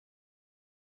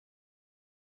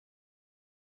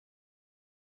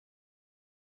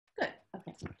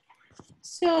Okay.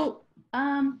 So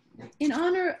in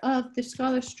honor of the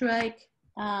ScholarStrike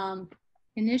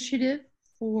initiative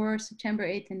for September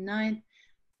 8th and 9th,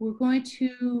 we're going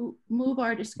to move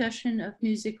our discussion of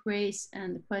music, race,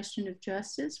 and the question of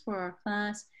justice for our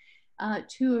class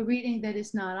to a reading that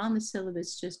is not on the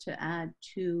syllabus, just to add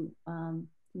to the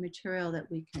material that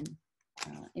we can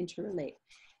interrelate.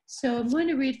 So I'm going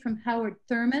to read from Howard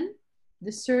Thurman,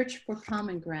 The Search for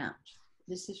Common Ground.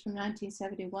 This is from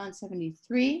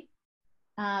 1971-73,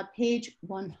 page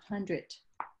 100,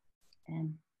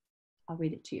 and I'll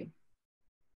read it to you.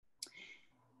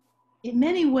 In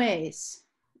many ways,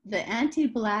 the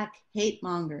anti-Black hate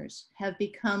mongers have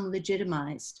become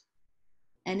legitimized,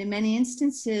 and in many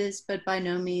instances, but by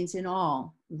no means in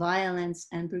all, violence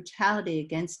and brutality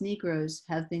against Negroes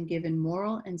have been given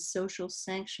moral and social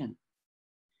sanction.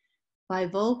 By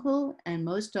vocal and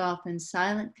most often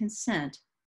silent consent,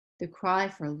 the cry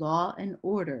for law and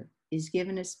order is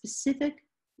given a specific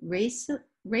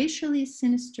racially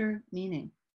sinister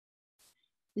meaning.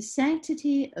 The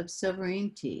sanctity of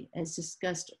sovereignty, as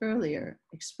discussed earlier,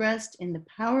 expressed in the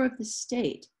power of the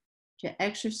state to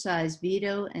exercise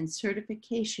veto and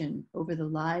certification over the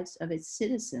lives of its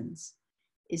citizens,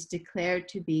 is declared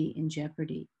to be in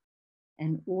jeopardy,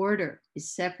 and order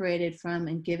is separated from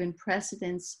and given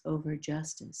precedence over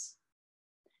justice.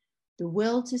 The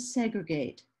will to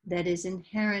segregate that is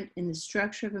inherent in the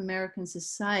structure of American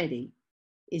society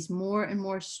is more and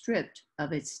more stripped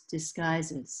of its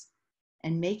disguises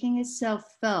and making itself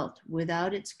felt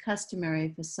without its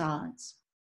customary facades.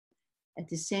 At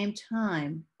the same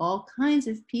time, all kinds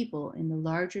of people in the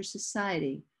larger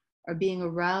society are being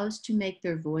aroused to make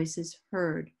their voices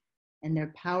heard and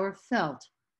their power felt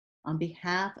on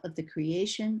behalf of the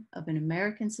creation of an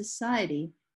American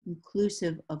society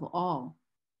inclusive of all.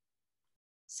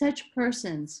 Such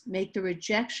persons make the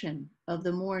rejection of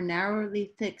the more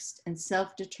narrowly fixed and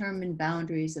self-determined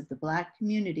boundaries of the Black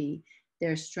community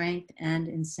their strength and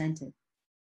incentive.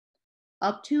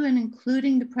 Up to and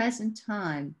including the present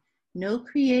time, no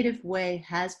creative way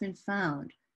has been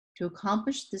found to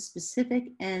accomplish the specific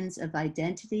ends of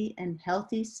identity and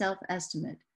healthy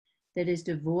self-estimate that is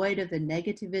devoid of the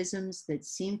negativisms that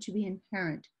seem to be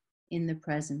inherent in the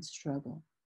present struggle.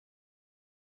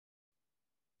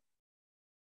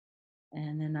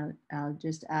 And then I'll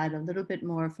just add a little bit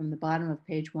more from the bottom of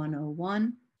page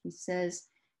 101. He says,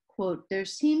 quote, there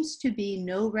seems to be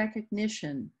no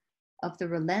recognition of the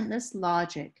relentless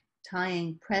logic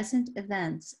tying present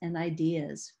events and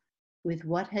ideas with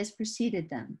what has preceded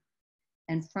them,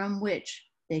 and from which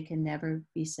they can never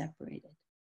be separated,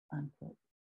 unquote.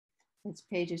 That's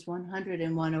pages 100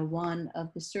 and 101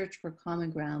 of The Search for Common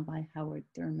Ground by Howard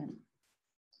Thurman.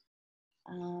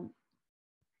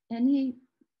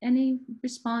 Any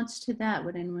response to that?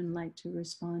 Would anyone like to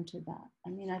respond to that? I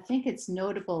mean, I think it's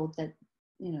notable that,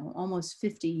 you know, almost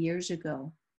 50 years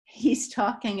ago, he's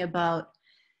talking about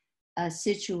a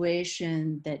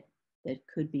situation that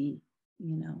could be,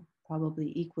 you know,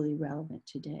 probably equally relevant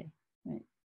today, right?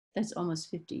 That's almost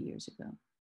 50 years ago.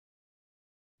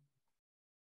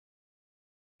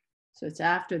 So it's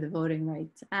after the Voting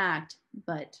Rights Act,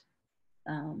 but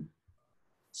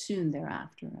soon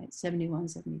thereafter, right? 71,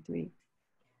 73.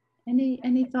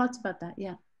 Any thoughts about that?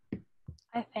 Yeah.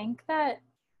 I think that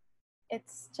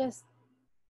it's just,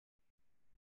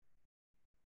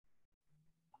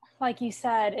 like you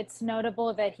said, it's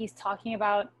notable that he's talking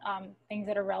about things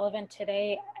that are relevant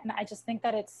today. And I just think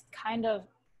that it's kind of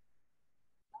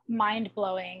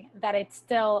mind-blowing that it's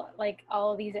still, like,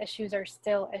 all of these issues are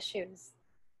still issues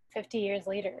 50 years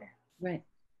later. Right.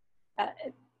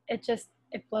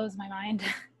 It blows my mind.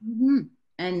 Mm-hmm.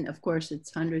 And of course,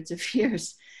 it's hundreds of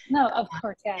years. No, of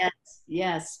course, yeah. Yes,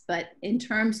 yes. But in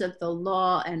terms of the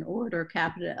law and order,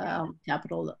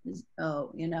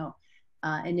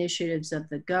 initiatives of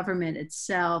the government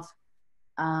itself,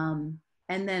 and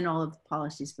then all of the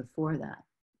policies before that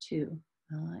too,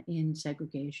 in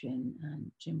segregation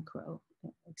and Jim Crow,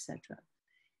 etc.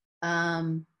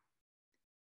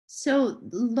 So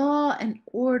law and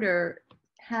order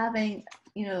having,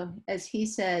 you know, as he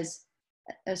says,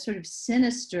 a sort of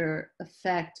sinister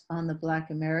effect on the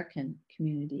Black American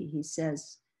community. He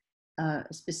says a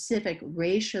specific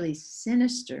racially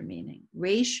sinister meaning,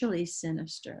 racially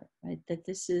sinister, right? That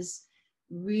this is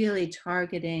really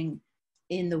targeting,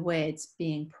 in the way it's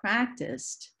being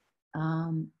practiced,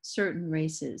 certain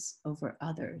races over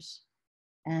others.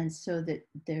 And so that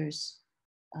there's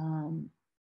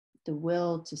the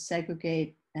will to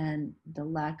segregate and the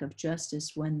lack of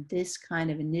justice when this kind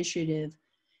of initiative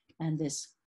and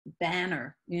this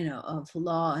banner, you know, of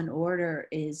law and order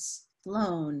is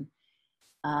flown.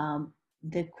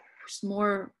 The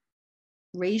more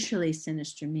racially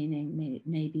sinister meaning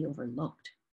may be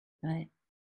overlooked, right?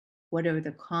 What are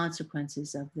the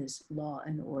consequences of this law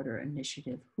and order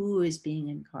initiative? Who is being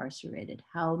incarcerated?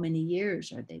 How many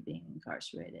years are they being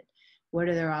incarcerated? What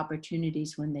are their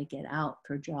opportunities when they get out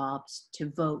for jobs, to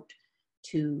vote,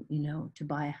 to, to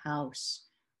buy a house?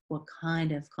 What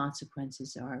kind of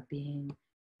consequences are being,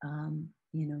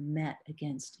 met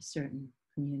against a certain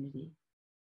community?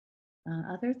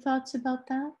 Other thoughts about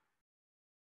that?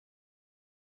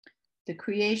 The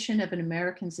creation of an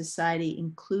American society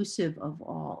inclusive of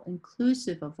all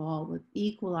with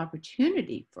equal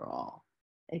opportunity for all.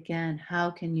 Again,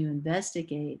 how can you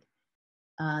investigate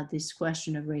this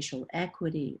question of racial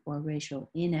equity or racial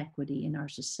inequity in our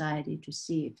society to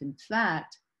see if, in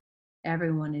fact,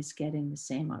 everyone is getting the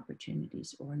same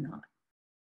opportunities or not?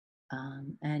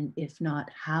 And if not,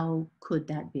 how could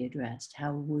that be addressed?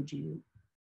 How would you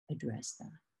address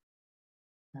that?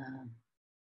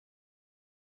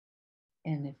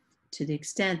 And if, to the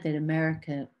extent that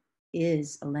America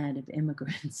is a land of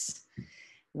immigrants,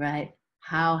 right?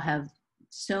 How have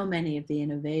so many of the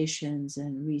innovations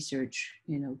and research,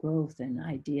 growth and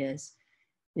ideas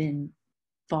been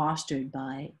fostered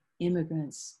by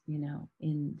immigrants,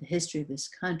 in the history of this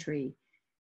country?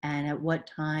 And at what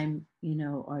time,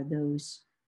 are those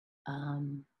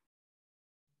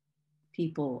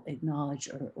people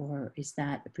acknowledged, or is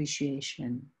that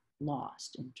appreciation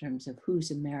lost in terms of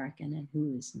who's American and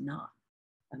who is not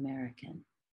American?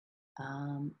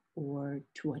 Or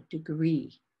to what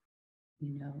degree,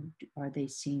 are they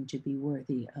seen to be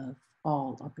worthy of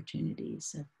all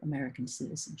opportunities of American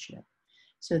citizenship?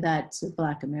 So that's the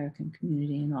Black American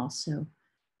community, and also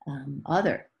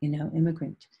other,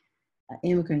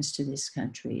 immigrants to this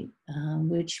country,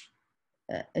 which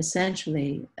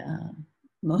essentially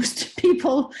most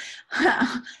people,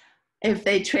 if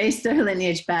they trace their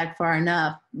lineage back far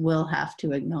enough, will have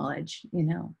to acknowledge,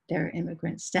 their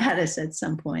immigrant status at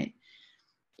some point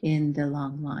in the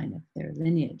long line of their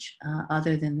lineage,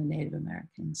 other than the Native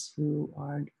Americans, who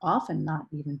are often not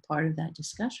even part of that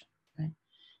discussion, right?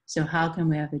 So how can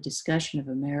we have a discussion of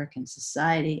American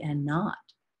society and not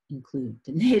include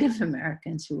the Native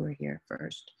Americans who were here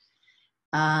first?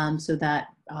 So that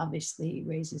obviously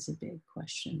raises a big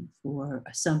question for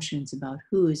assumptions about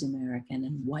who is American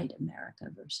and white America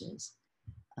versus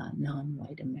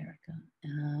non-white America.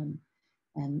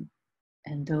 And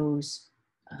those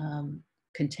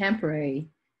contemporary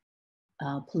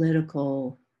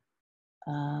political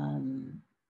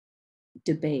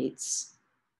debates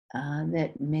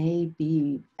that may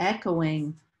be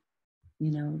echoing,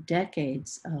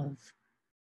 decades of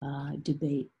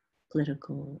debate,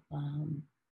 political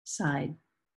side,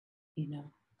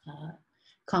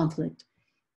 conflict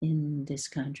in this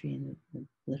country, and the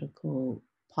political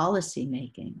policy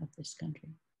making of this country.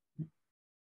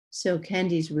 So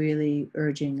Kendi's really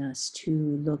urging us to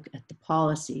look at the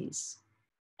policies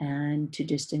and to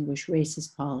distinguish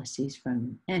racist policies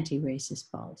from anti-racist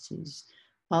policies,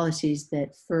 policies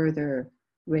that further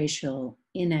racial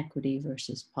inequity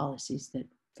versus policies that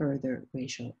further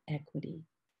racial equity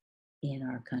in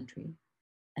our country,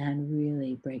 and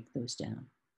really break those down.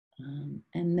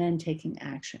 And then taking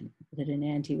action, that an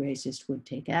anti-racist would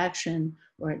take action,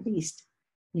 or at least,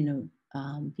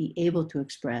 be able to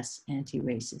express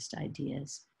anti-racist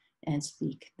ideas and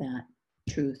speak that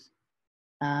truth,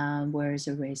 whereas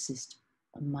a racist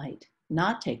might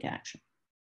not take action,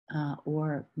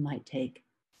 or might take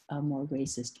a more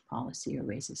racist policy or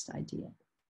racist idea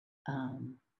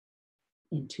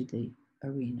into the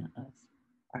arena of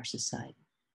our society.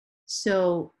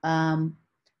 So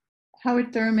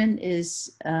Howard Thurman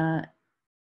is a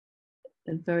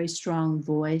very strong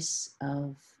voice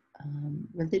of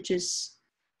religious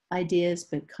ideas,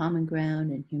 but common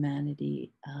ground and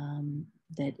humanity,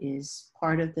 that is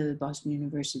part of the Boston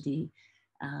University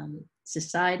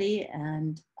Society,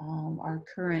 and our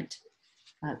current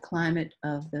climate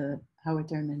of the Howard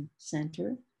Thurman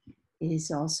Center is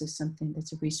also something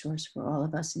that's a resource for all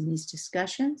of us in these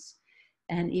discussions.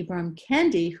 And Ibram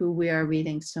Kendi, who we are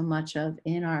reading so much of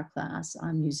in our class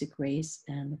on music, race,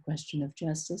 and the question of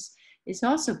justice, is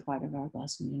also part of our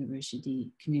Boston University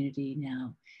community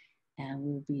now. And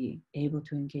we'll be able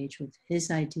to engage with his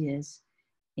ideas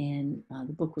in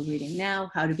the book we're reading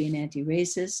now, How to Be an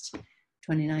Anti-Racist,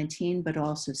 2019, but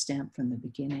also Stamped from the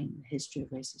Beginning, the History of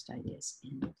Racist Ideas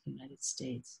in the United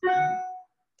States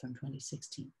from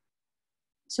 2016.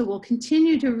 So we'll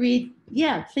continue to read.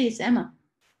 Yeah, please, Emma.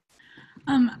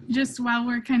 Just while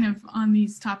we're kind of on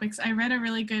these topics, I read a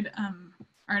really good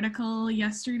article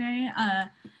yesterday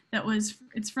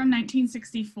it's from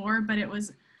 1964, but it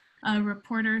was a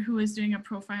reporter who was doing a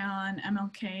profile on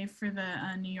MLK for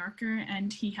the New Yorker,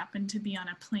 and he happened to be on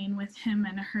a plane with him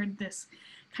and heard this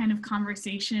kind of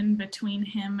conversation between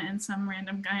him and some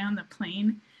random guy on the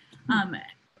plane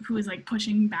who was like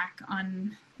pushing back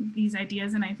on these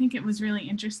ideas. And I think it was really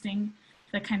interesting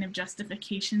the kind of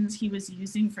justifications he was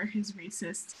using for his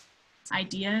racist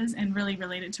ideas and really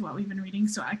related to what we've been reading.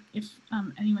 So if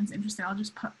anyone's interested, I'll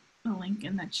just put a link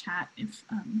in the chat if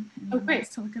anyone wants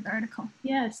to look at the article.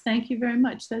 Yes, thank you very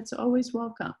much. That's always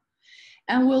welcome.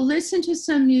 And we'll listen to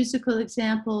some musical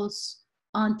examples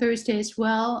on Thursday as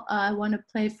well. I want to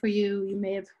play for you, you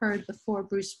may have heard before,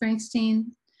 Bruce Springsteen,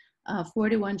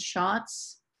 41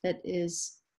 Shots, that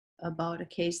is about a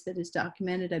case that is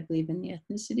documented, I believe, in the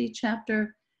ethnicity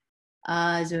chapter.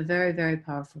 Is a very, very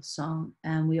powerful song.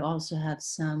 And we also have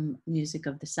some music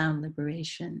of the Sound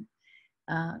Liberation,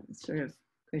 sort of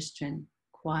Christian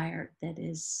choir that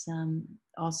is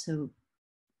also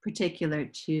particular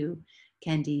to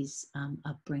Kendi's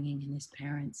upbringing and his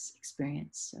parents'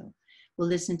 experience. So we'll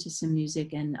listen to some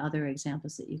music and other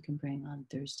examples that you can bring on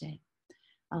Thursday.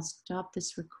 I'll stop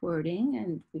this recording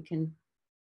and we can,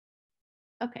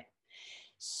 okay.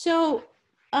 So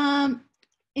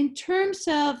in terms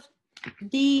of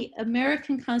the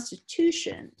American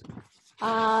Constitution,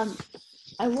 I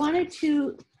wanted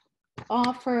to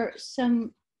offer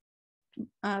some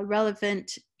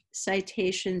relevant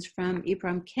citations from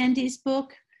Ibram Kendi's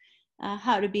book,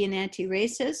 How to Be an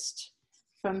Anti-Racist,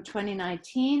 from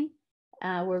 2019.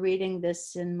 We're reading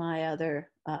this in my other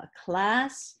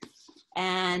class,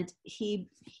 and he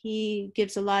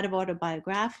gives a lot of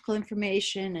autobiographical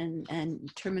information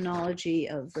and terminology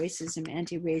of racism,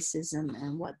 anti-racism,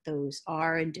 and what those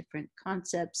are in different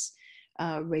concepts,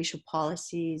 racial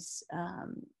policies,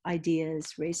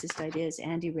 ideas, racist ideas,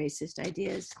 anti-racist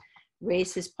ideas,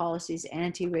 racist policies,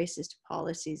 anti-racist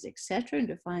policies, etc., and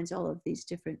defines all of these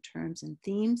different terms and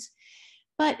themes.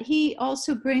 But he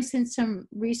also brings in some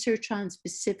research on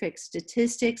specific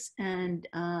statistics and,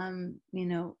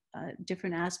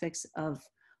 different aspects of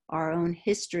our own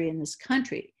history in this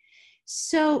country.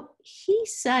 So he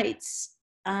cites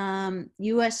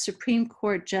U.S. Supreme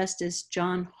Court Justice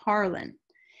John Harlan,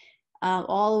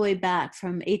 all the way back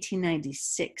from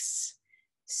 1896,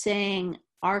 saying,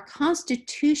 our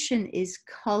Constitution is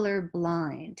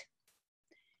colorblind.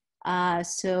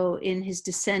 So in his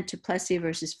dissent to Plessy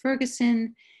versus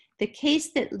Ferguson, the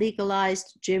case that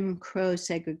legalized Jim Crow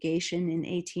segregation in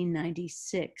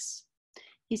 1896,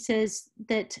 he says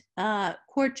that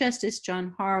Court Justice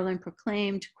John Harlan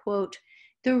proclaimed, quote,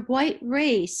 the white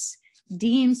race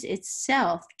deems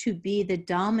itself to be the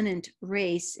dominant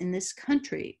race in this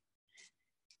country.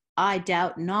 I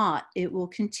doubt not it will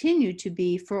continue to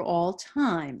be for all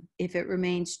time if it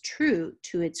remains true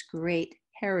to its great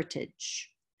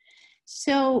heritage.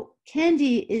 So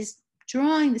Kendi is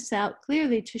drawing this out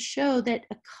clearly to show that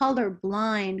a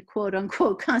colorblind, quote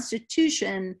unquote,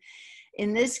 constitution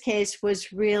in this case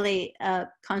was really a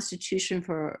constitution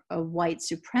for a white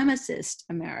supremacist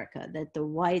America, that the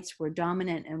whites were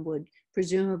dominant and would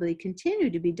presumably continue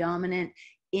to be dominant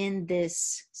in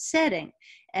this setting.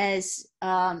 As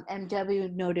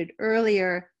MW noted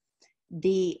earlier,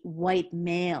 the white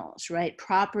males, right,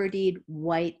 propertied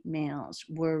white males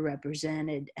were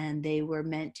represented, and they were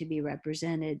meant to be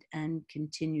represented and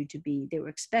continue to be, they were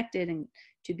expected and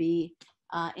to be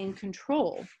in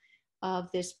control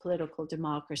of this political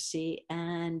democracy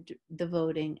and the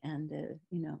voting and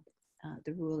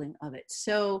the ruling of it.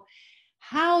 So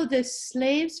how the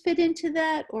slaves fit into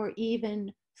that, or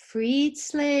even freed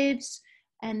slaves,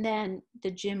 and then the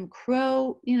Jim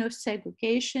Crow,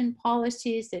 segregation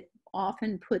policies that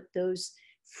often put those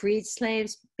freed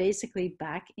slaves basically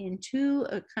back into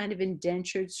a kind of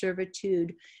indentured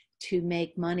servitude to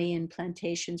make money in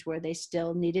plantations where they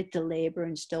still needed the labor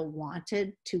and still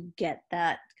wanted to get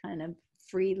that kind of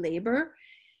free labor.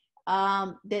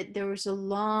 That there was a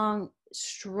long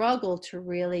struggle to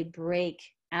really break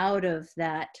out of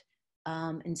that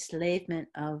enslavement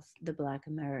of the Black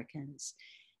Americans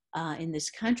in this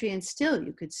country. And still,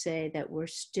 you could say that we're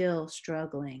still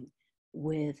struggling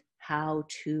with how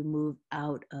to move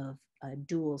out of a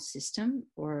dual system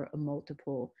or a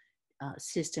multiple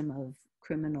system of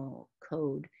criminal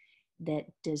code that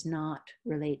does not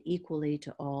relate equally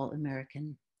to all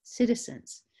American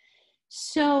citizens.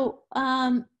 So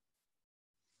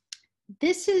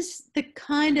this is the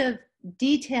kind of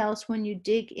details when you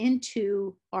dig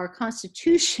into our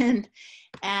Constitution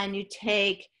and you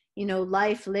take,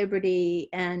 life, liberty,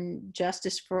 and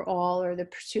justice for all, or the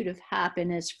pursuit of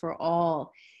happiness for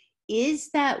all.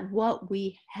 is that what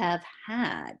we have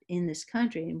had in this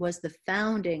country? And was the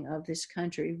founding of this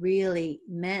country really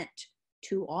meant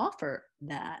to offer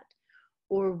that?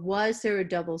 Or was there a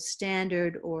double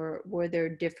standard, or were there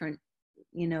different,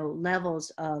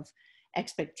 levels of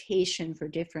expectation for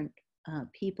different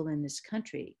people in this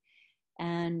country?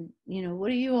 And, what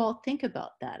do you all think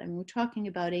about that? I mean, we're talking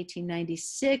about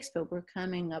 1896, but we're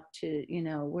coming up to,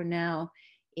 we're now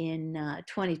in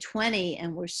 2020,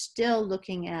 and we're still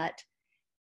looking at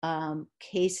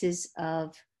cases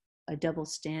of a double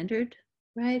standard,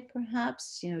 right?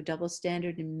 Perhaps, double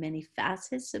standard in many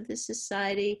facets of the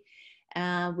society.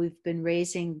 We've been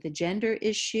raising the gender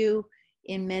issue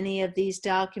in many of these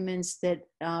documents that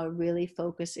really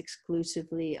focus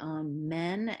exclusively on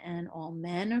men, and all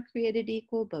men are created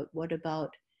equal. But what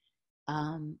about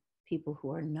people who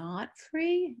are not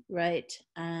free, right?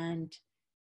 And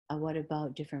what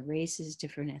about different races,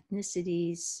 different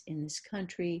ethnicities in this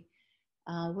country?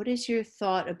 What is your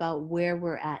thought about where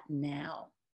we're at now,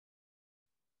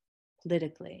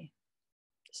 politically,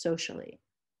 socially?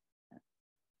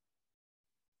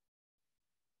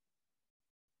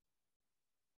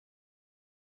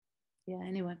 Yeah,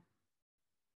 anyone?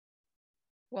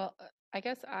 Well, I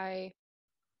guess I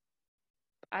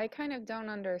kind of don't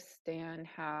understand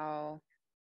how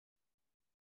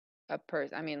a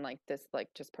person, I mean, like this, like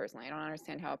just personally, I don't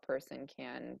understand how a person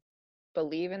can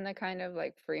believe in the kind of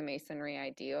like Freemasonry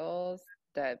ideals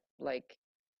that like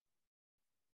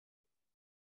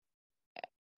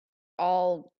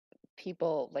all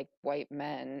people, like white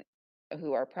men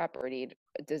who are propertied,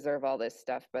 deserve all this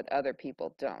stuff, but other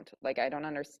people don't. Like, I don't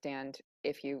understand,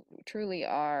 if you truly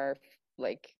are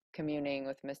like communing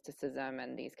with mysticism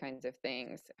and these kinds of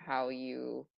things, how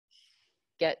you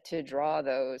get to draw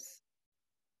those,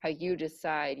 how you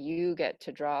decide you get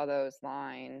to draw those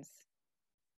lines,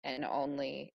 and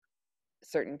only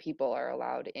certain people are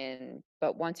allowed in.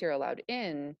 But once you're allowed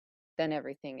in, then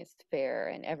everything is fair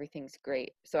and everything's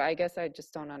great. So I guess I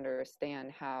just don't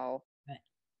understand how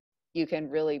you can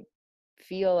really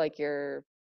feel like you're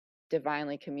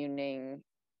divinely communing,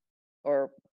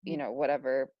 or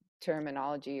whatever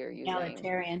terminology you're using.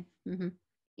 Egalitarian. Mm-hmm.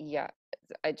 Yeah,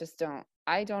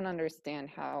 I don't understand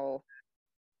how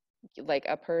like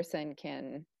a person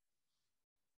can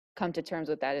come to terms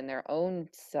with that in their own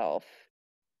self.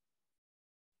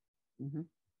 Mm-hmm.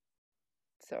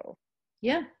 So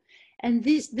yeah, and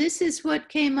this is what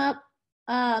came up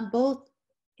both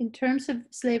in terms of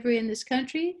slavery in this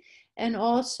country and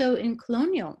also in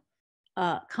colonial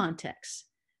contexts,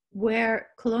 where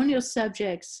colonial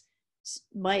subjects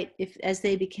might, if as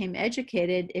they became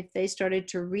educated, if they started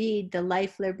to read the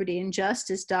life, liberty, and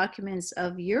justice documents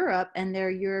of Europe and their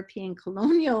European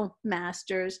colonial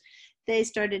masters, they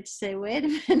started to say, wait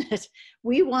a minute,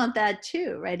 we want that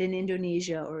too, right? In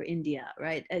Indonesia or India,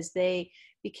 right? As they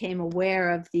became aware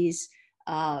of these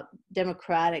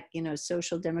democratic,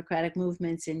 social democratic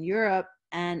movements in Europe,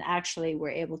 and actually were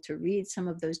able to read some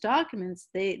of those documents,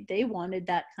 they wanted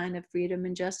that kind of freedom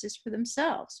and justice for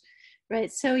themselves,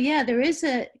 right? So yeah, there is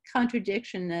a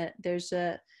contradiction, that there's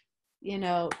a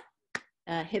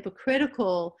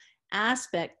hypocritical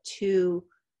aspect to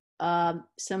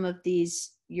some of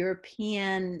these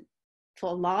European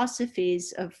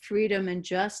philosophies of freedom and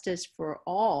justice for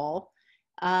all,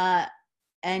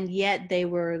 and yet they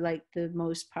were like the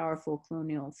most powerful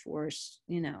colonial force,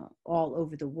 all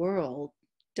over the world,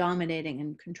 dominating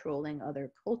and controlling other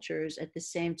cultures, at the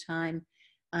same time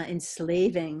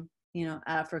enslaving,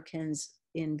 Africans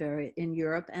in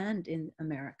Europe and in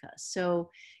America. So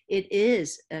it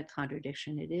is a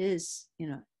contradiction. It is,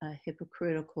 a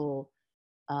hypocritical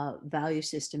value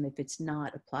system if it's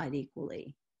not applied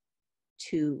equally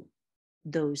to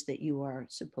those that you are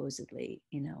supposedly,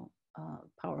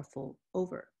 powerful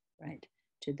over, right?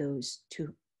 To those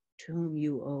to whom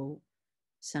you owe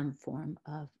some form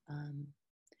of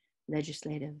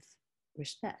legislative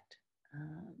respect,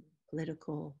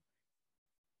 political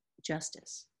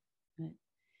justice, right?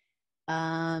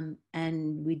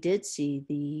 And we did see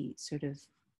the sort of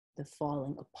the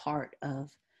falling apart of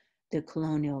the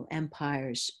colonial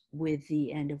empires with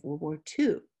the end of World War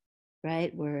II,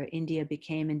 right? Where India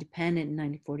became independent in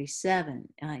 1947.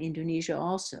 Indonesia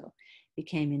also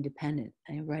became independent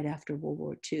right after World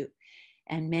War II,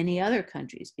 and many other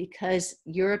countries, because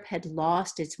Europe had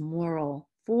lost its moral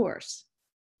force,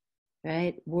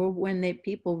 right? When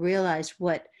people realized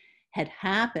what had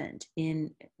happened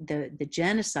in the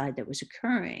genocide that was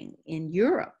occurring in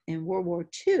Europe in World War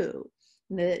II,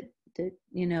 the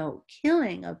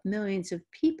killing of millions of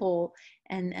people,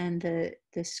 and the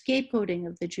scapegoating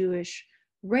of the Jewish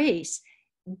race,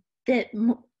 that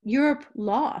Europe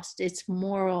lost its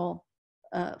moral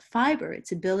fiber,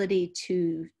 its ability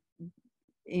to,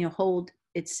 hold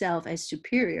itself as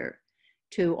superior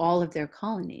to all of their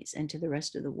colonies and to the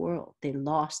rest of the world. They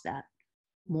lost that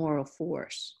moral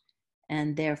force.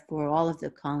 And therefore, all of the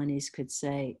colonies could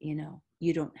say,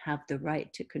 you don't have the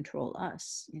right to control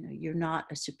us. You're not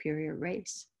a superior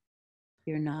race.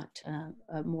 You're not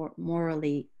more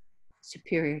morally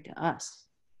superior to us.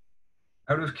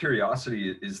 Out of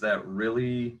curiosity, is that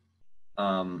really,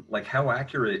 like, how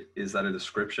accurate is that a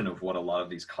description of what a lot of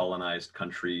these colonized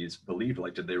countries believed?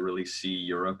 Like, did they really see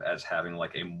Europe as having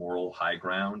like a moral high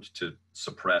ground to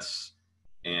suppress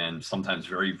and sometimes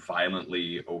very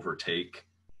violently overtake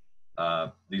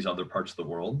these other parts of the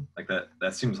world? Like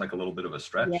that seems like a little bit of a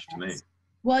stretch to me.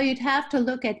 Well, you'd have to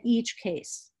look at each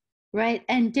case, right?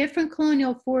 And different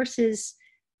colonial forces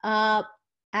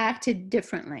acted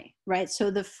differently, right? So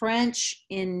the French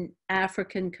in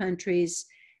African countries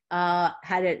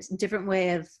had a different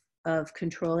way of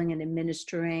controlling and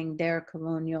administering their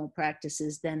colonial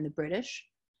practices than the British,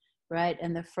 right?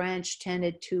 And the French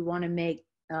tended to want to make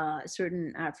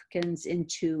certain Africans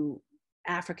into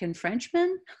African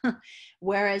Frenchmen,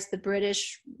 whereas the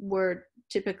British were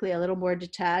typically a little more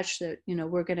detached, that,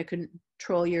 we're going to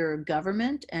control your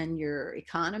government and your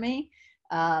economy,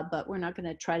 but we're not going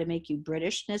to try to make you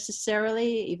British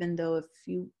necessarily, even though if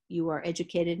you are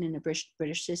educated in a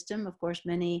British system. Of course,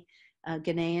 many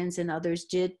Ghanaians and others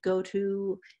did go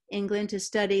to England to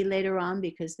study later on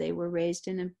because they were raised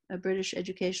in a British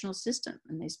educational system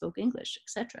and they spoke English,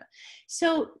 etc.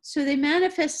 So they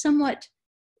manifest somewhat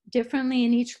differently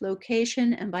in each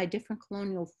location and by different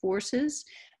colonial forces.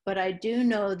 But I do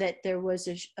know that there was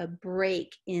a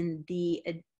break in the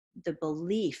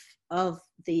belief of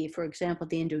for example,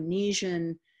 the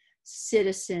Indonesian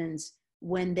citizens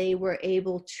when they were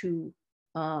able to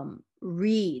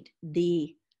read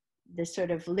the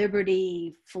sort of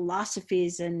liberty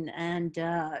philosophies and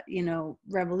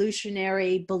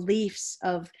revolutionary beliefs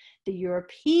of the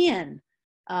European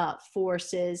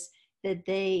forces, that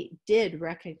they did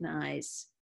recognize,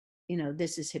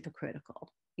 this is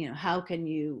hypocritical. How can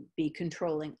you be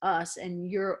controlling us and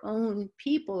your own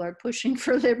people are pushing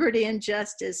for liberty and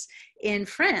justice in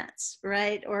France,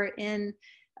 right? Or in,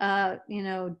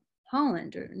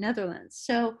 Holland or Netherlands.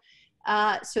 So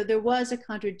there was a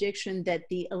contradiction that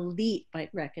the elite might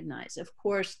recognize. Of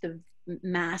course, the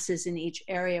masses in each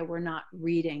area were not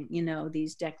reading,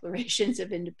 these declarations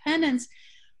of independence,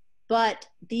 but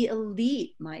the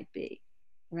elite might be,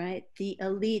 right? The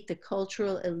elite, the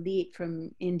cultural elite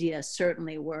from India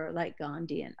certainly were, like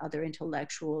Gandhi and other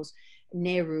intellectuals,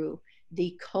 Nehru.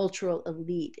 The cultural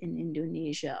elite in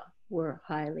Indonesia were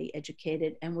highly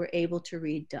educated and were able to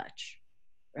read Dutch,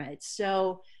 right?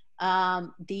 So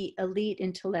the elite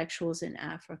intellectuals in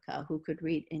Africa who could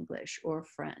read English or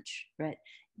French, right?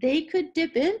 They could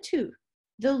dip into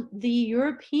the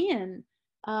European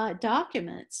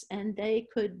documents, and they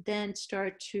could then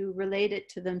start to relate it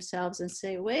to themselves and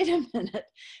say, wait a minute,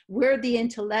 we're the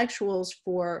intellectuals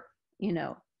for,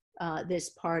 this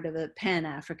part of a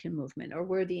Pan-African movement, or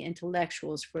we're the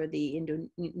intellectuals for the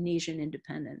Indonesian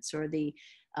independence or the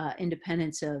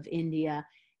independence of India.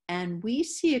 And we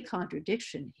see a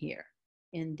contradiction here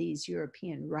in these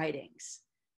European writings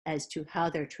as to how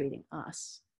they're treating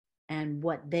us and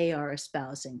what they are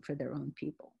espousing for their own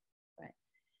people, right?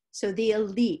 So the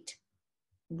elite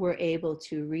were able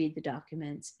to read the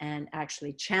documents and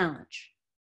actually challenge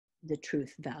the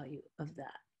truth value of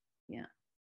that. Yeah.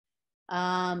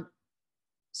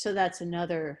 So that's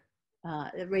another,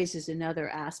 it raises another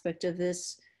aspect of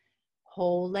this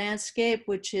whole landscape,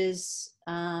 which is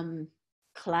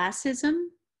classism,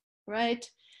 right?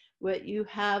 Where you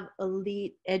have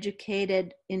elite,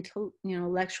 educated,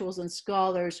 intellectuals and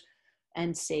scholars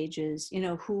and sages,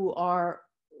 who are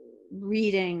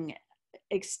reading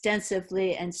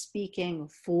extensively and speaking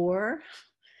for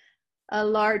a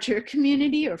larger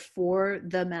community or for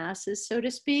the masses, so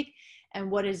to speak.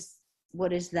 And what is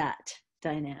that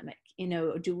dynamic?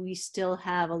 Do we still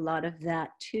have a lot of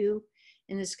that too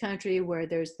in this country, where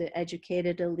there's the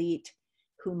educated elite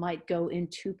who might go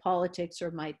into politics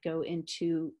or might go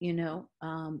into,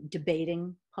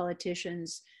 debating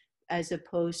politicians, as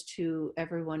opposed to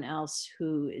everyone else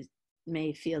who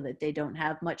may feel that they don't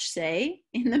have much say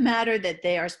in the matter, that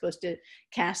they are supposed to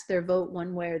cast their vote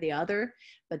one way or the other,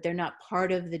 but they're not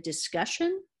part of the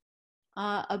discussion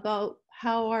about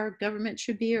how our government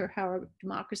should be or how our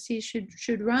democracy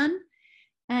should run.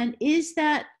 And is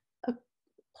that a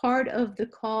part of the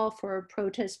call for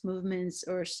protest movements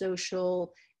or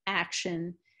social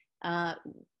action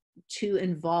to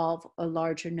involve a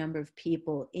larger number of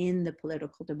people in the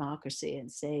political democracy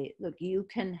and say, look, you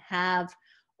can have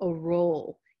a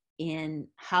role in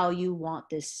how you want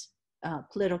this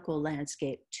political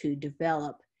landscape to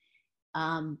develop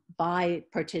by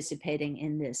participating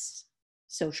in this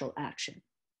social action,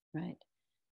 right?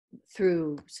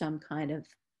 Through some kind of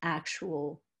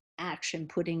actual action,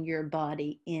 putting your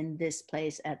body in this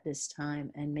place at this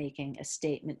time and making a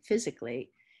statement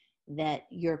physically that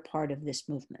you're part of this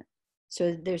movement.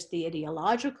 So there's the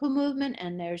ideological movement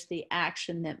and there's the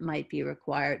action that might be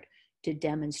required to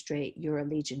demonstrate your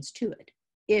allegiance to it,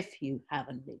 if you have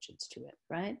an allegiance to it,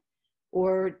 right?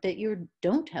 Or that you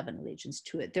don't have an allegiance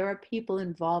to it. There are people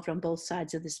involved on both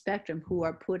sides of the spectrum who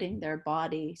are putting their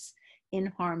bodies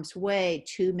in harm's way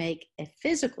to make a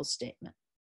physical statement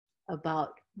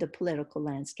about the political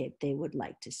landscape they would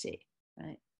like to see,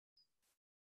 right?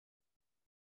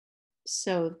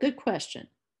 So good question.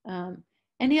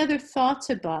 Any other thoughts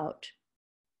about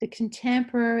the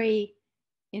contemporary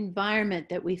environment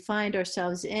that we find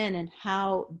ourselves in and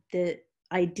how the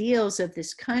ideals of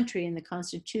this country and the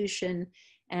Constitution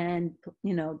and,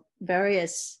 you know,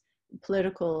 various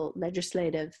political,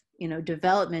 legislative, you know,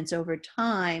 developments over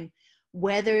time,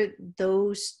 whether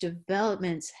those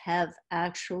developments have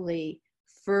actually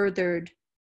furthered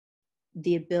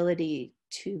the ability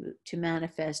to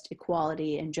manifest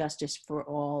equality and justice for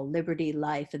all, liberty,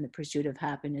 life, and the pursuit of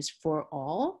happiness for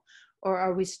all? Or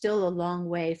are we still a long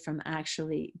way from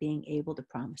actually being able to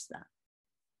promise that?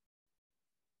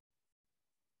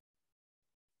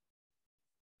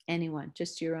 Anyone,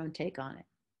 just your own take on it.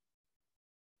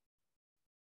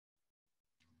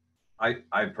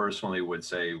 I personally would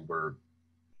say we're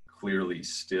clearly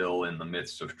still in the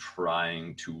midst of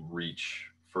trying to reach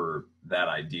for that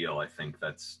ideal. I think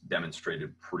that's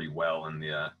demonstrated pretty well in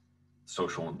the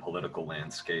social and political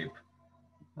landscape.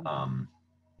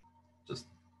 Just,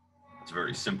 it's a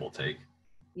very simple take.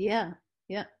 Yeah,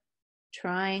 yeah.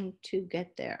 Trying to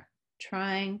get there,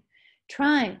 trying.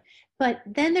 But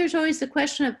then there's always the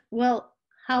question of, well,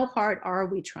 how hard are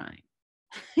we trying?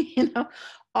 You know,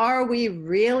 are we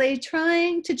really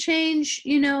trying to change,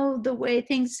 you know, the way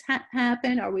things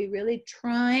happen? Are we really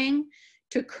trying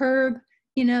to curb,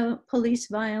 you know, police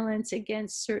violence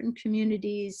against certain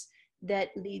communities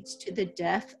that leads to the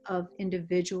death of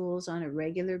individuals on a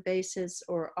regular basis?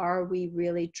 Or are we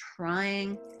really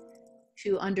trying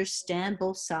to understand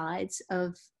both sides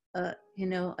of, you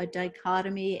know, a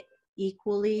dichotomy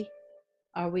equally?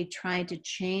 Are we trying to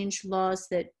change laws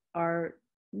that are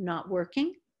not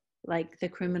working, like the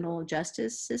criminal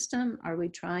justice system? Are we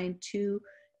trying to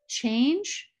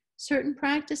change certain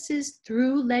practices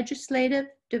through legislative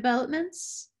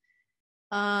developments?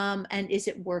 And is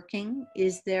it working?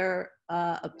 Is there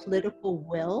a political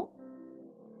will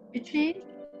to change?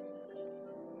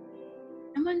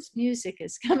 Someone's music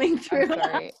is coming through. I'm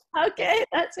sorry. Okay,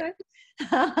 that's right.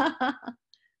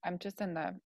 I'm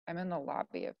in the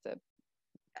lobby of the.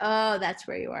 Oh, that's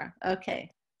where you are. Okay.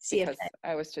 Because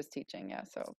I was just teaching, yeah.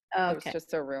 So there's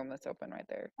just a room that's open right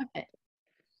there. Okay.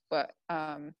 But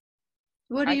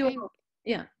what do you?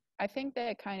 Yeah. I think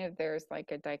that kind of there's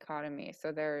like a dichotomy.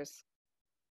 So there's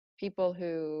people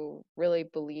who really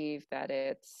believe that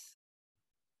it's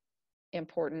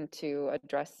important to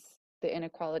address the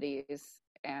inequalities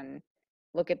and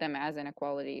look at them as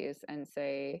inequalities and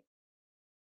say,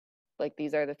 like,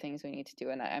 these are the things we need to do.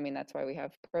 And I mean, that's why we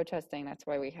have protesting. That's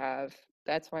why we have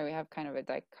kind of a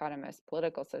dichotomous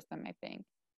political system, I think.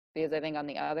 Because I think on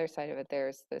the other side of it,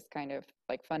 there's this kind of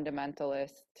like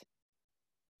fundamentalist,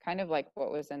 kind of like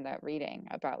what was in that reading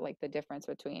about like the difference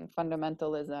between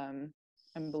fundamentalism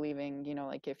and believing, you know,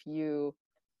 like if you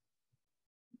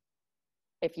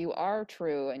are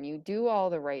true and you do all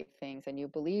the right things and you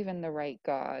believe in the right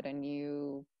God and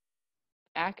you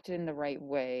act in the right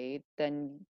way,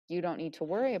 then you don't need to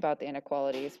worry about the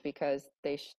inequalities because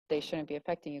they shouldn't be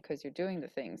affecting you because you're doing the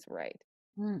things right.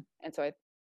 And so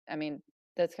I mean,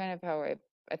 that's kind of how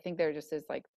I think there just is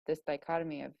like this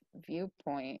dichotomy of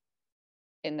viewpoint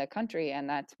in the country, and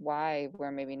that's why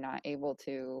we're maybe not able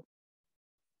to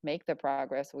make the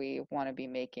progress we want to be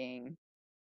making,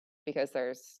 because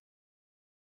there's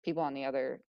people on the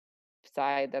other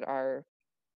side that are,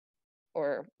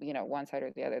 or, you know, one side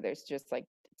or the other, there's just like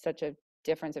such a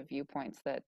difference of viewpoints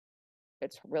that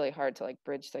it's really hard to like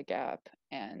bridge the gap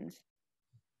and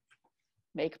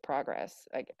make progress.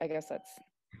 I guess that's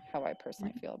how I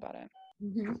personally feel about it.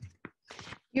 Mm-hmm.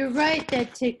 You're right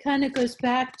that it kind of goes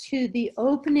back to the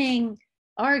opening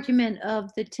argument of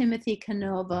the Timothy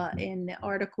Canova in the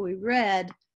article we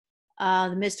read,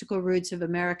 The Mystical Roots of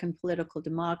American Political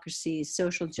Democracy,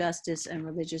 Social Justice and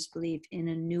Religious Belief in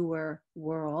a Newer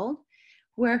World,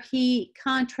 where he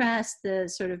contrasts the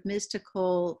sort of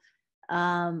mystical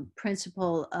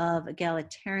principle of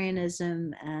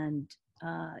egalitarianism and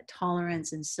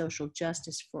tolerance and social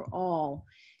justice for all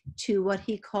to what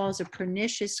he calls a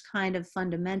pernicious kind of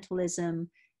fundamentalism,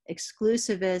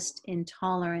 exclusivist,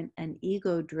 intolerant, and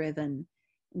ego-driven,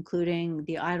 including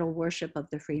the idol worship of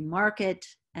the free market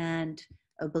and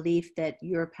a belief that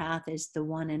your path is the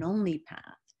one and only path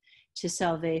to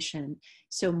salvation.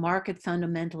 So market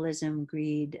fundamentalism,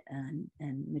 greed, and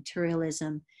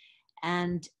materialism,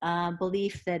 and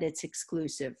belief that it's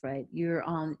exclusive, right?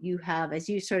 You have, as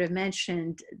you sort of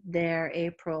mentioned there,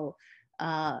 April,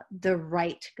 the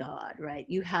right God, right?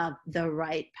 You have the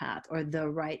right path or the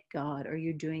right God, or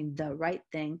you're doing the right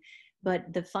thing.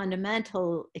 But the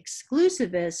fundamental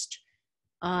exclusivist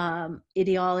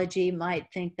ideology might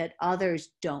think that others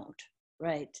don't,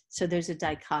 right? So there's a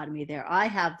dichotomy there. I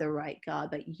have the right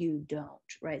God, but you don't,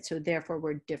 right? So therefore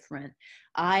we're different.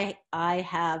 I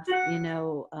have,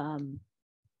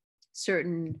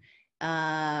 certain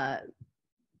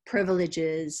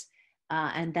privileges,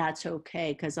 and that's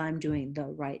okay because I'm doing the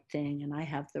right thing and I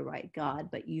have the right God,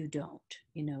 but you don't.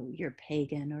 You're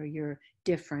pagan, or you're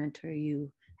different, or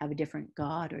you have a different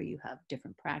God, or you have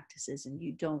different practices, and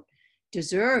you don't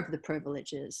deserve the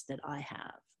privileges that I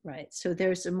have, right? So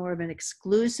there's a more of an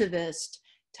exclusivist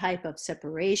type of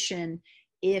separation,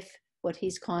 if what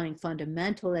he's calling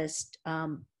fundamentalist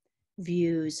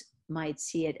views might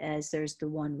see it as there's the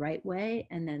one right way,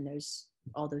 and then there's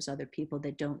all those other people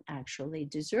that don't actually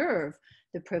deserve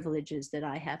the privileges that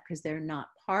I have because they're not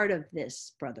part of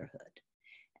this brotherhood.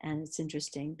 And it's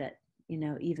interesting that,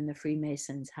 even the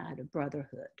Freemasons had a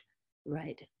brotherhood,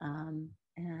 right?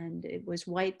 And it was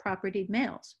white propertied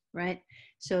males, right?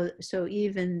 So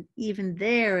even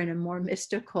there, in a more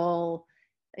mystical,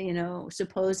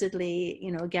 supposedly,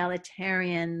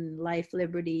 egalitarian life,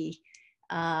 liberty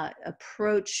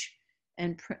approach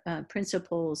and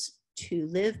principles to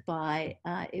live by,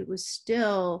 it was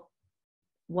still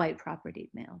white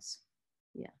propertied males.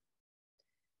 Yeah.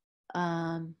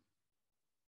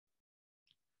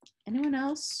 Anyone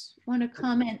else want to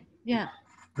comment? Yeah.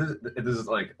 This is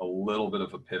like a little bit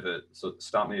of a pivot, so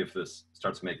stop me if this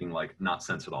starts making like not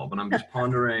sense at all, but I'm just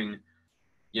pondering,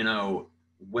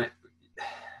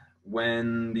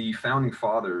 when the founding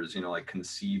fathers, like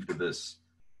conceived of this,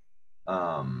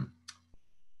 like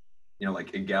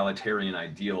egalitarian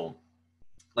ideal,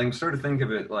 like I'm starting to think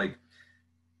of it like,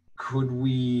 could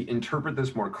we interpret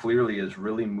this more clearly as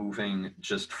really moving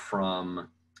just from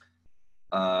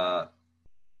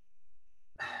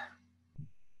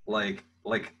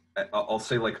I'll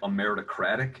say like a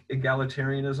meritocratic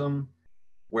egalitarianism,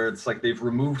 where it's like they've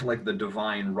removed like the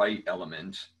divine right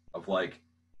element of like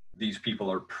these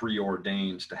people are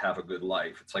preordained to have a good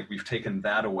life. It's like we've taken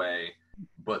that away,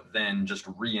 but then just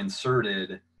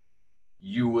reinserted,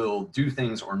 you will do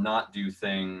things or not do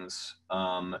things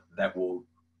that will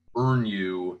earn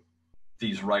you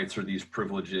these rights or these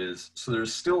privileges. So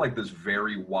there's still like this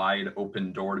very wide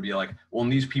open door to be like, well,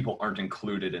 and these people aren't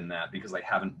included in that because they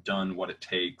haven't done what it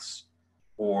takes,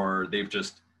 or they've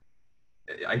just,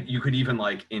 you could even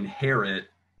like inherit,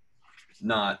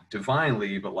 not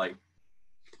divinely, but like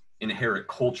inherit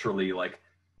culturally, like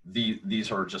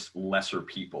these are just lesser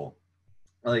people.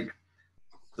 Like,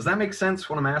 does that make sense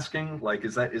what I'm asking? Like,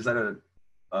 is that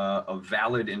a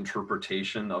valid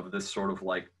interpretation of this sort of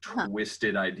like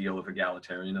twisted ideal of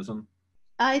egalitarianism?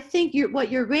 I think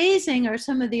what you're raising are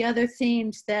some of the other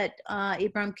themes that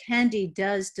Ibram Kendi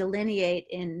does delineate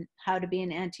in How to Be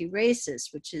an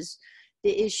Anti-Racist, which is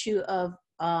the issue of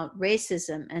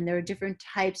racism, and there are different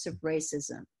types of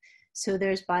racism. So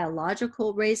there's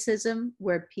biological racism,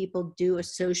 where people do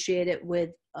associate it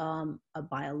with a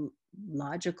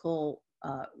biological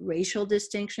racial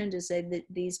distinction, to say that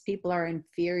these people are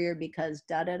inferior because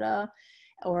da-da-da,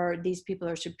 or these people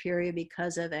are superior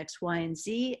because of X, Y, and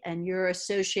Z, and you're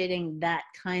associating that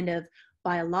kind of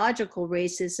biological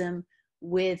racism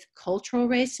with cultural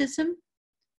racism,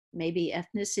 maybe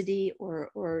ethnicity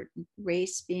or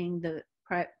race being the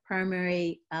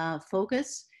primary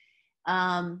focus.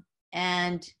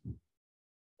 And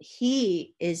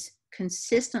he is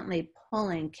consistently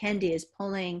Kendi is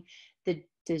pulling the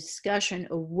discussion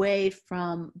away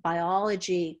from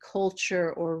biology,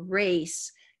 culture, or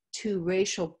race to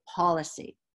racial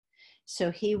policy.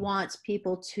 So he wants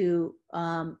people to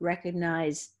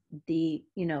recognize the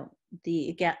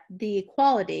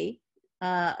equality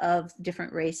of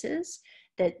different races,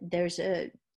 that there's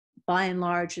a by and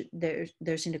large,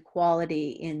 there's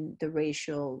inequality in the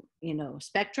racial,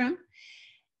 spectrum,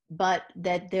 but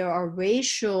that there are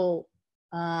racial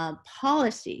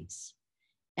policies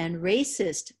and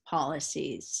racist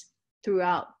policies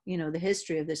throughout, the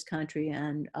history of this country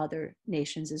and other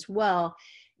nations as well,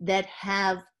 that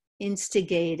have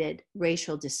instigated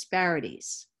racial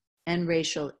disparities and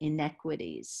racial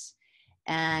inequities.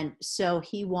 And so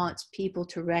he wants people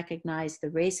to recognize the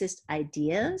racist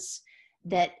ideas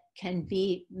that can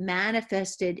be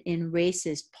manifested in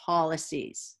racist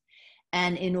policies.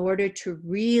 And in order to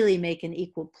really make an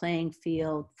equal playing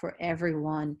field for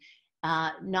everyone,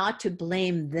 not to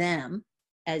blame them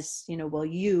as, well,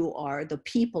 the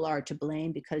people are to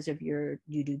blame because of you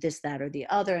do this, that, or the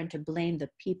other, and to blame the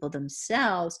people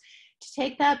themselves, to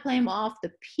take that blame off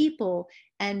the people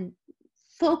and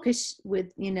focus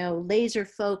with, laser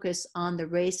focus on the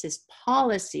racist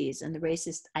policies and the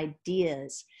racist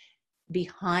ideas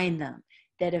behind them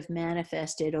that have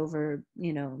manifested over,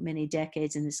 many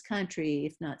decades in this country,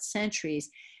 if not centuries,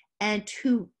 and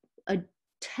to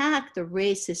attack the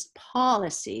racist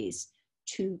policies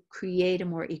to create a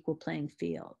more equal playing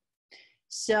field.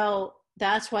 So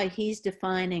that's why he's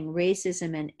defining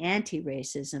racism and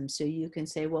anti-racism. So you can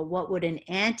say, well, what would an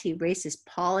anti-racist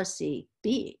policy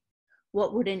be?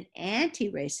 What would an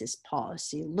anti-racist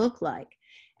policy look like?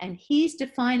 And he's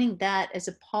defining that as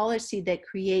a policy that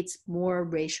creates more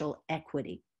racial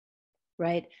equity,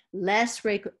 right? Less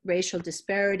racial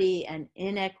disparity and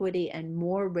inequity and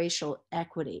more racial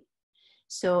equity.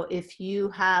 So if you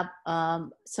have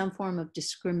some form of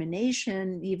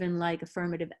discrimination, even like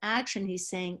affirmative action, he's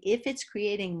saying if it's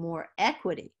creating more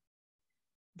equity,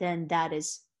 then that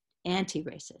is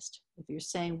anti-racist. If you're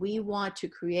saying we want to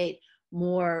create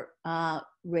more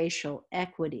racial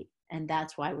equity, and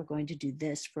that's why we're going to do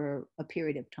this for a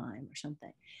period of time or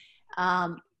something.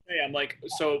 I'm like,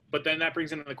 so, but then that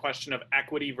brings into the question of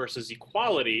equity versus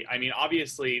equality. I mean,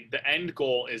 obviously the end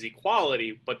goal is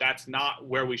equality, but that's not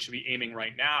where we should be aiming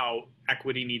right now.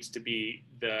 Equity needs to be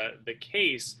the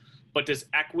case, but does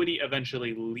equity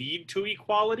eventually lead to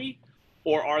equality,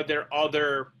 or are there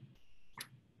other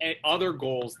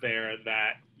goals there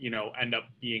that, end up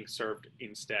being served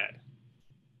instead?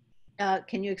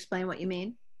 Can you explain what you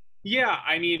mean? Yeah,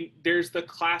 I mean, there's the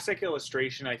classic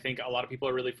illustration I think a lot of people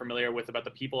are really familiar with about the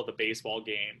people at the baseball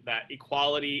game, that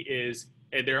equality is,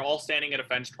 they're all standing at a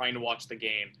fence trying to watch the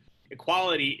game.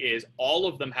 Equality is all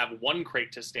of them have one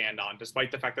crate to stand on,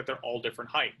 despite the fact that they're all different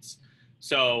heights.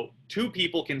 So 2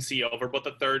 people can see over, but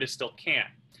the third is still can't.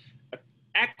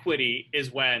 Equity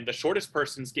is when the shortest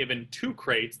person's given 2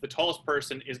 crates, the tallest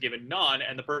person is given none,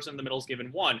 and the person in the middle is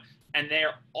given 1. And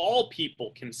they're all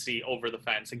people can see over the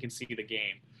fence and can see the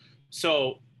game.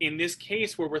 So in this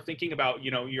case where we're thinking about,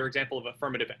 your example of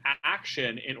affirmative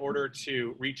action in order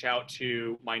to reach out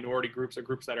to minority groups or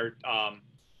groups that are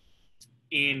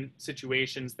in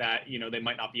situations that, they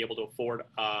might not be able to afford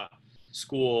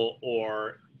school,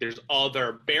 or there's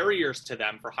other barriers to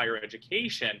them for higher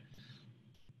education,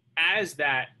 as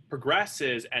that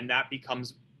progresses and that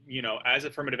becomes, as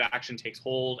affirmative action takes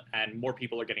hold and more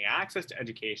people are getting access to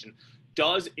education,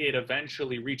 does it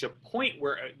eventually reach a point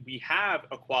where we have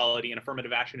equality and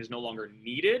affirmative action is no longer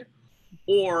needed?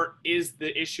 Or is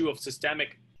the issue of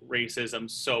systemic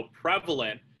racism so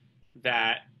prevalent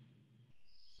that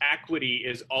equity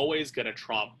is always going to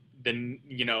trump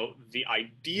the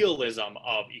idealism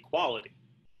of equality?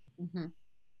 Mm-hmm.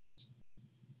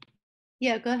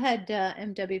 Yeah, go ahead,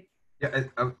 MW. Yeah,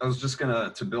 I was just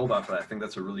to build off that. I think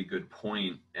that's a really good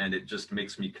point, and it just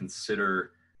makes me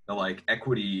consider that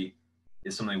equity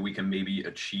is something we can maybe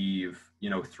achieve,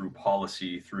 through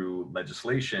policy, through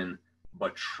legislation,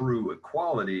 but true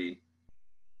equality,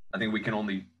 I think we can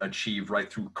only achieve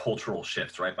right through cultural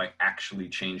shifts, right, by actually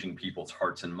changing people's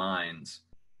hearts and minds.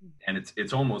 And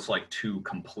it's almost like 2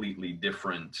 completely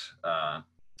different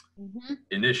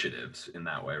initiatives in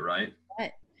that way, right?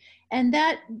 Right. And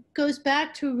that goes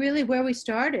back to really where we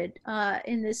started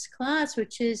in this class,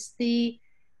 which is the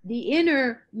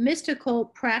inner mystical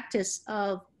practice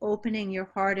of opening your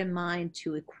heart and mind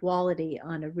to equality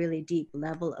on a really deep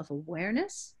level of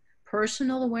awareness,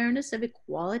 personal awareness of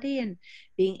equality, and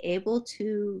being able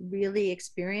to really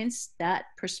experience that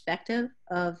perspective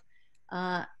of,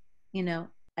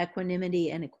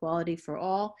 equanimity and equality for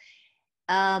all.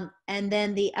 And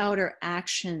then the outer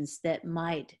actions that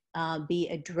might be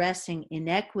addressing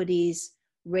inequities,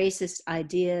 racist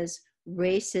ideas,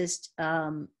 racist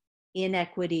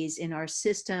inequities in our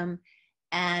system,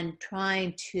 and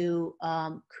trying to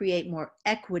create more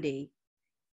equity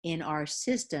in our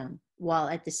system, while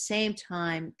at the same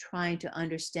time trying to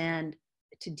understand,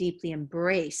 to deeply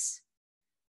embrace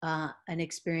an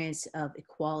experience of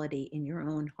equality in your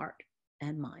own heart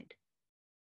and mind.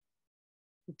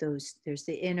 There's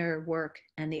the inner work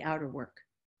and the outer work,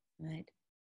 right?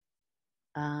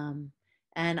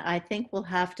 And I think we'll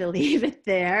have to leave it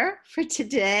there for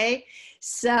today.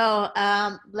 So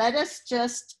let us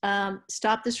just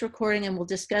stop this recording and we'll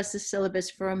discuss the syllabus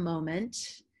for a moment.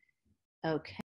 Okay.